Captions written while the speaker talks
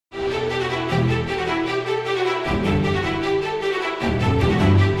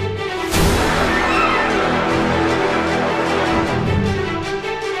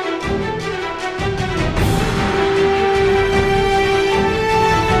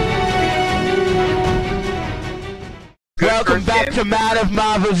to Man of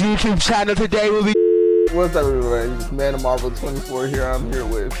Marvel's YouTube channel. Today we'll be. What's up, everybody? It's Man of Marvel 24 here. I'm here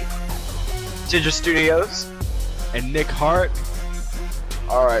with GingerStudios and Nick Hart.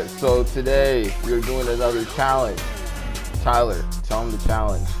 Alright, so today we're doing another challenge. Tyler, tell him the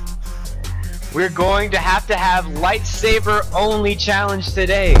challenge. We're going to have lightsaber only challenge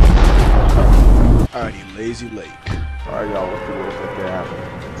today. Alright, you lazy lake. Alright, y'all, what's the worst that can happen?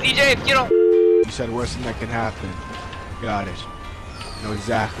 CJ, if you don't. You said worst thing that can happen. Got it. You know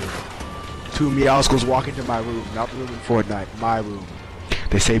exactly. Two meow skulls walk into my room, not the room in Fortnite, my room.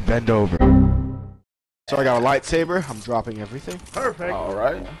 They say bend over. So I got a lightsaber, I'm dropping everything. Perfect.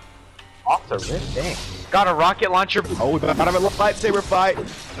 Alright. Off the rip, dang. Got a rocket launcher. Oh, we're about to have a lightsaber fight.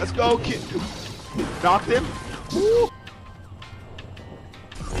 Let's go, kid. Knocked him. Woo.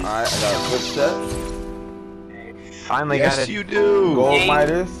 Alright, I got a quick set. Finally yes, got it. you do. Gold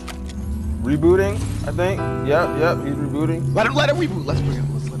Midas. Rebooting, I think. Yep, he's rebooting. Let him reboot. Let's bring him.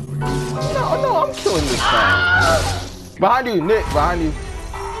 Let's let him bring him. No, I'm killing this guy. Behind you, Nick, behind you.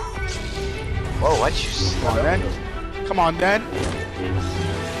 Whoa, what you Come on, then. Come on, then.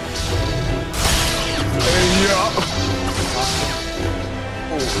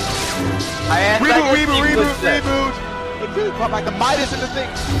 Reboot. Pop back the Midas in the thing.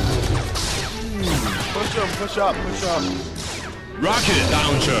 Push up. Rocket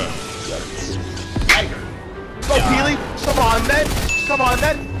launcher. Go, Peely. Come on,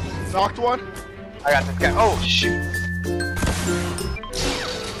 then. Knocked one. I got this guy. Oh, shoot.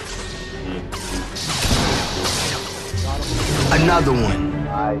 Another one.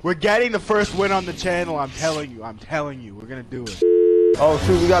 We're getting the first win on the channel. I'm telling you. We're gonna do it. Oh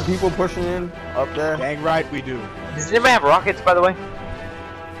shoot, we got people pushing in up there. Dang right we do. Does anybody have rockets, by the way?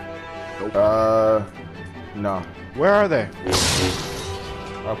 No. Where are they?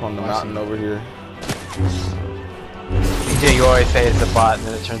 Up on the mountain over here. CJ, you always say it's a bot, and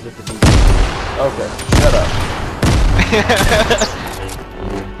then it turns into be. Okay, shut up.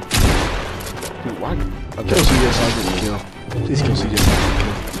 Dude, why? Okay. Kill CJ so I get the kill. Please kill CJ so I get the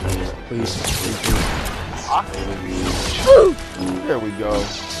kill. Please. There we go.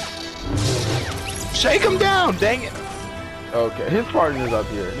 Shake him down, dang it. Okay, his partner is up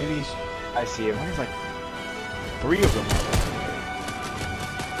here. Maybe he's, I see him. there's like 3 of them.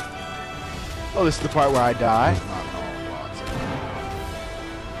 Oh, this is the part where I die.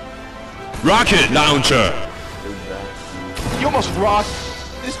 Rocket launcher. You almost rocked.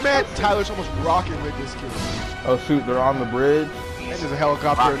 This man, Tyler's almost rocking with this kid. Oh shoot, they're on the bridge. And there's a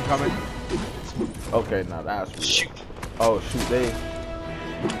helicopter incoming. Okay, now that's Shoot. Oh shoot,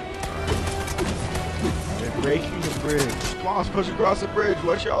 They're breaking the bridge. Come on, let's push across the bridge.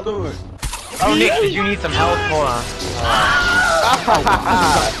 What y'all doing? Oh, Nick, did you need some help? Hold on.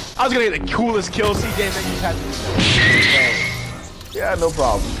 I was gonna get the coolest kill, CJ, and then you just had to. Yeah, no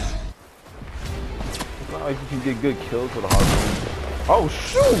problem. It's not like you can get good kills with a harpoon. Oh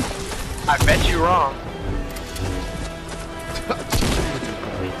shoot! I bet you wrong.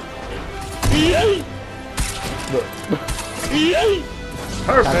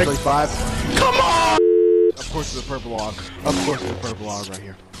 Perfect. 5. Come on! Of course, it's a purple log. Right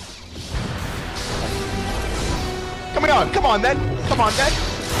here. Come on, then, mate.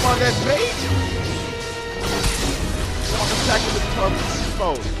 Walk attack with the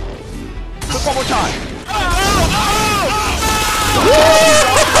mode. Look one more time.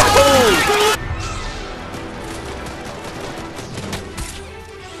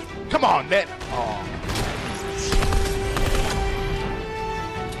 Come on, then. Oh.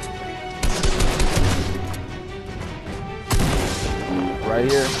 Right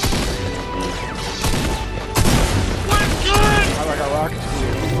here. I got rockets.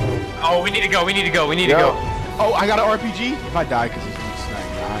 Oh, we need to go. Oh, I got an RPG. If I die because he's being sniped,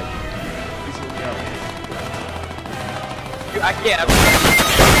 I can't.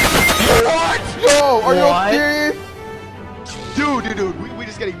 What? Yo, are you serious? Dude, we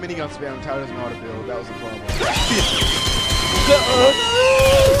just getting minigun spam. Tyler doesn't know how to build. That was the problem.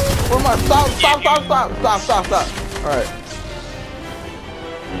 Where am I? Stop. Alright.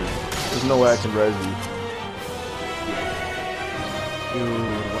 There's no way I can res you.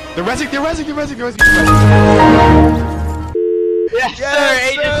 They're resing. Yes, sir,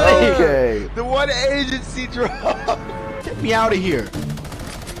 agency. Okay. The one agency drop. Get me out of here.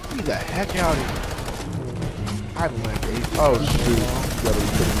 Get me the heck out of here. I like agency. Oh shoot. You gotta be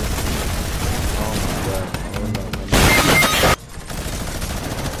kidding me. Oh my god.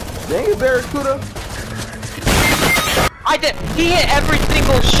 Dang it, Barracuda. I did. He hit every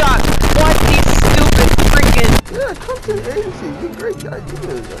single shot. What these stupid freaking. Yeah, come to the agency. You great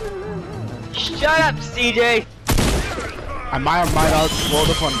ideas. Shut up, CJ. I might out rolled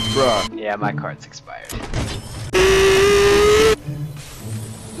up on Bruh. Yeah, my card's expired.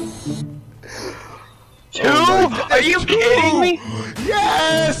 Two? Are you kidding me?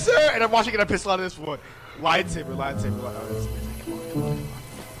 Yes, sir! And I'm watching it a pistol out of this one. Lightsaber. Come on.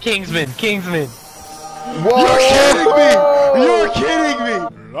 Kingsman. Whoa! You're kidding me!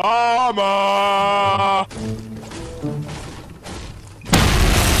 Llama!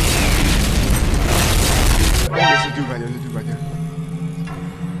 Oh, there's a dude right there.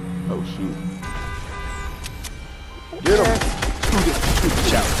 Oh shoot. Get him. Screw the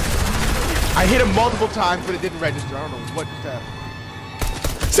challenge. I hit him multiple times, but it didn't register. I don't know what just happened.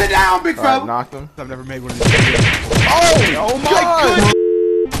 Sit down, big fella! Knocked him. I've never made one of these videos. Oh my goodness!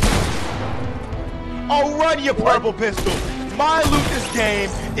 Oh, run, you purple pistol! My loot this game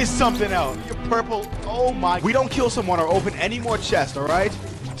is something else. Your purple, oh my. We don't kill someone or open any more chests, alright?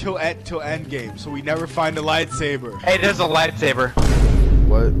 Till end game, so we never find a lightsaber. Hey, there's a lightsaber.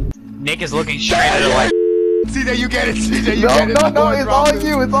 What? Nick is looking straight at the light. CJ, you get it, CJ, you get it. No,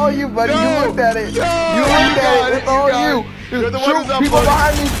 it's all you, buddy. No, you looked at it. no, you looked at it, it's all got you. it. You're the one Shoot who's up, people buddy.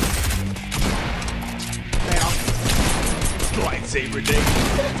 behind me. Lightsaber, Nick.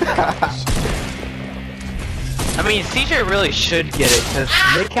 I mean, CJ really should get it because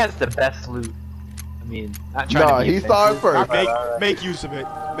Nick has the best loot. I mean, not trying to be he saw it first. Make use of it.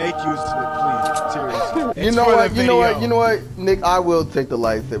 Make use of it, please. Seriously. You It's know for what? the You know what? video. You know what? Nick, I will take the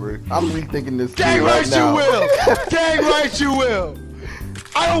lightsaber. I'm rethinking this Dang right right now. you will. Dang right you will.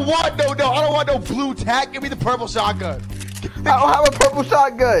 I don't want no blue tack. Give me the purple shotgun. I don't have a purple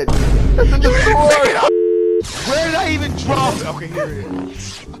shotgun. That's in the store. Where did I even drop it? Okay, here it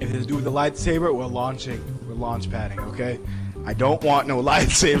is. If it's to do with the lightsaber, we're launching. We're launch padding, okay? I don't want no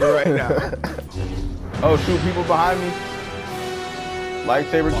lightsaber right now. Oh shoot, people behind me.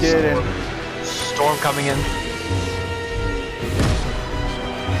 Lightsaber kid and Storm coming in.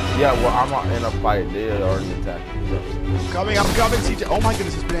 yeah, well I'm not in a fight. They are already attacking me. I'm coming, CJ. Oh my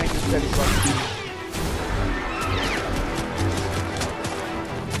goodness, this banana is steady.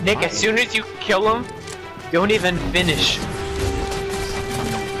 Nick, as soon as you kill him, don't even finish. He's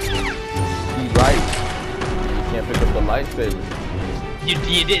right. You can't pick up the lightsaber. You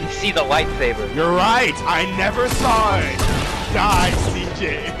didn't see the lightsaber. You're right. I never saw it. Die,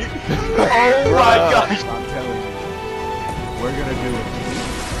 CJ. Oh my gosh. I'm telling you. We're gonna do it.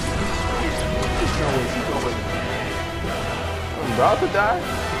 I'm about to die.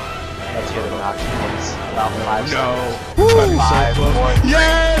 That's your options. About 5 No. seconds. 5, 4.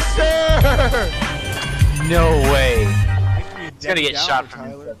 Yes, sir. No way. It's gonna get shot from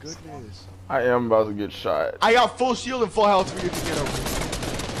Tyler. this. Goodness. I am about to get shot. I got full shield and full health for you to get over.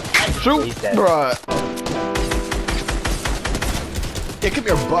 Shoot, He's dead. bruh. Yeah, come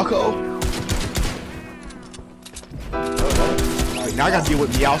here, bucko. Alright, now I gotta deal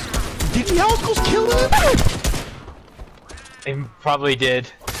with Meowscles. Did Meowscles kill him? They probably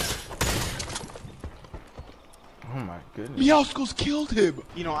did. Oh my goodness. Meowscles killed him.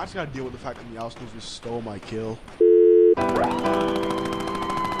 You know, I just gotta deal with the fact that Meowscles just stole my kill.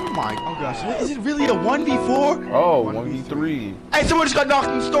 Oh gosh, is it really a 1v4? Oh, 1v3. Hey, someone just got knocked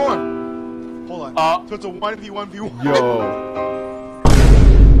in the storm. Hold on. So it's a 1v1v1. Yo.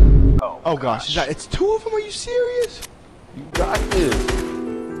 Oh gosh, it's two of them? Are you serious? You got this.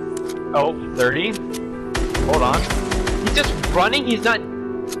 Oh, 30. Hold on. He's just running. He's not.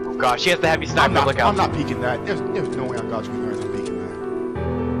 Oh gosh, he has the heavy sniper. Look out. I'm not peeking that. There's no way on God's green earth I'm peeking that.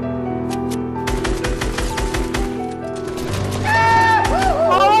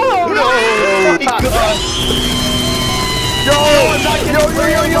 Oh no!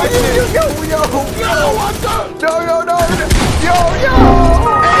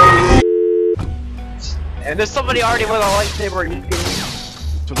 And there's somebody already with a lightsaber.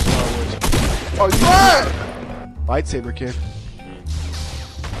 To the Star Wars. Oh, you what? Lightsaber kid.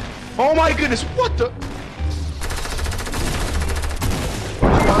 Oh my goodness, what the?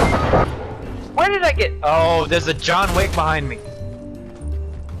 Where did I get? Oh, there's a John Wick behind me.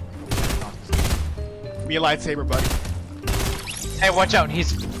 Give me a lightsaber, buddy. Hey, watch out.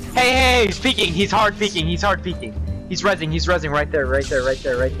 Hey, he's peeking. He's hard peeking. He's rezzing. He's rezzing right there. Res.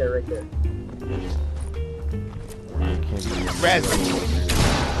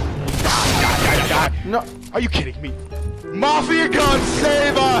 No. Are you kidding me? Mafia God,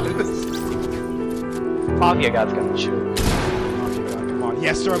 save us! Mafia God's gonna shoot. Mafia God, come on.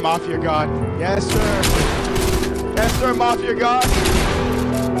 Yes, sir, Mafia God. Yes, sir. Yes, sir, Mafia God.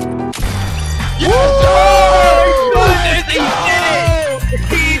 Yes, sir!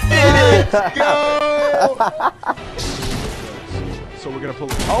 He did it! Let's go! So we're gonna pull.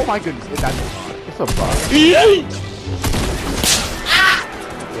 Oh my goodness, that's a bot. It's a bot.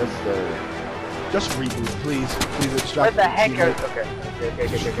 Yes, sir. Just reboot, please. Please What distract the me, heck? teammate. Okay.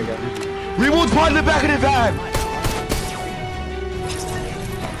 Reboot's part in the back of the van!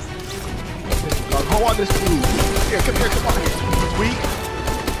 Hold on this food. Here, come on. He's weak.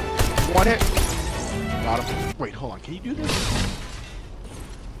 One hit. Got him. Wait, hold on. Can you do this?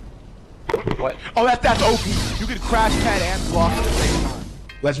 What? Oh, that's OP. You can crash pad and block at the same time.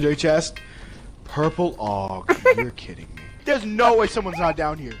 Legendary chest. Purple Og. You're kidding me. There's no way someone's not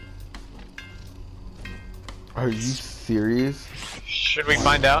down here. Are you serious? Should we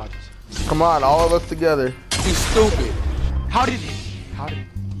find out? Come on, all of us together. He's stupid. How did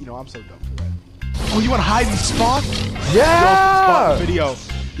you know, I'm so dumb for that. Oh, you want to hide in the spot? Yeah! Spot the video.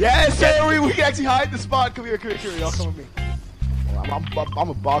 Yes, sir, we can actually hide in the spot. Come here, y'all come with me. I'm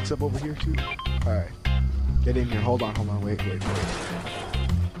gonna box up over here too. Alright. Get in here, hold on, wait.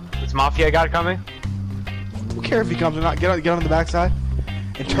 Is Mafia guy coming? Who cares if he comes or not? Get on the backside.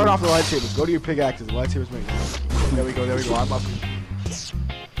 And turn off the lightsabers. Go to your pickaxes. The lightsabers make There we go. I'm up.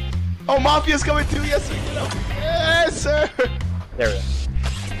 Oh, Mafia's coming too. Yes, sir. Get up. Yes, sir. There we go.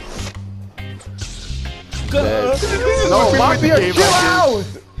 No, Mafia, chill out!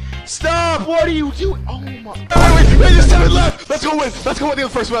 Stop! What are you doing? Oh my! Wait! There's 7 left. Let's go win the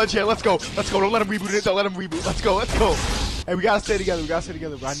first round chair. Let's go. Don't let him reboot it. Let's go. Hey, we gotta stay together.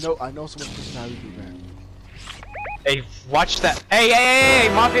 I know someone's pushing our reboot, man. Hey, watch that. Hey!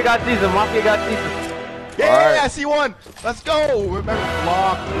 Mafia got season. Yeah, I see one. Let's go. Remember,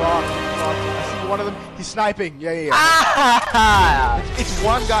 block. I see one of them. He's sniping. Yeah. Ah! It's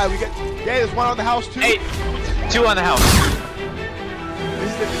one guy. There's one on the house too. Hey, 2 on the house.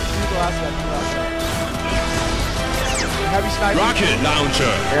 This is the last guy. Heavy sniping. Rocket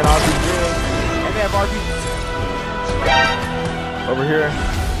launcher. And RPG. And they have RPG. Over here.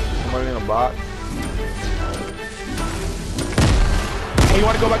 Somebody in a box. Hey, you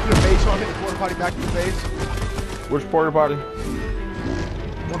want to go back to the base? So I'll hit the porta potty back to the base. Which porta potty?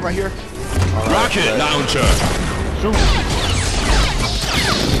 One right here. Rocket launcher. Shoot.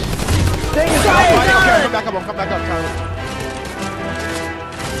 Dang it! Come back up, Tyler.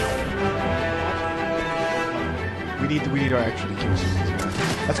 We need our actually kills.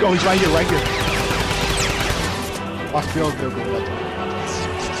 Let's go. He's right here. Watch Bill go.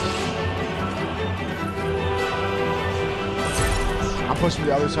 I'm pushing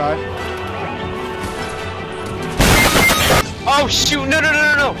the other side. Oh shoot! No!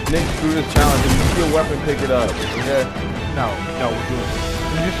 Nick, screw this challenge. If you see a weapon, pick it up. Okay? No, we're doing it.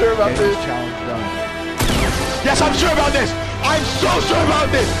 Are you sure about this? Challenge done. Yes, I'm sure about this. I'm so sure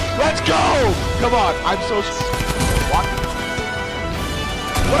about this. Let's go. Come on. I'm so. What?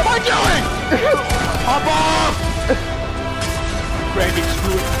 What am I doing? Hop off! Branding,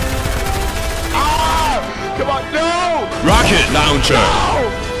 screw it. Ah! Come on, no! Rocket launcher.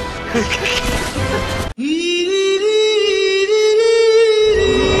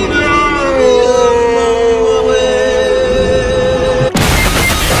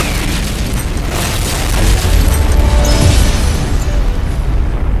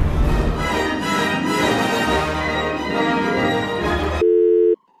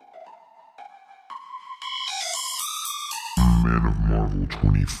 Man of Marvel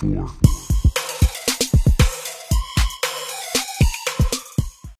 24.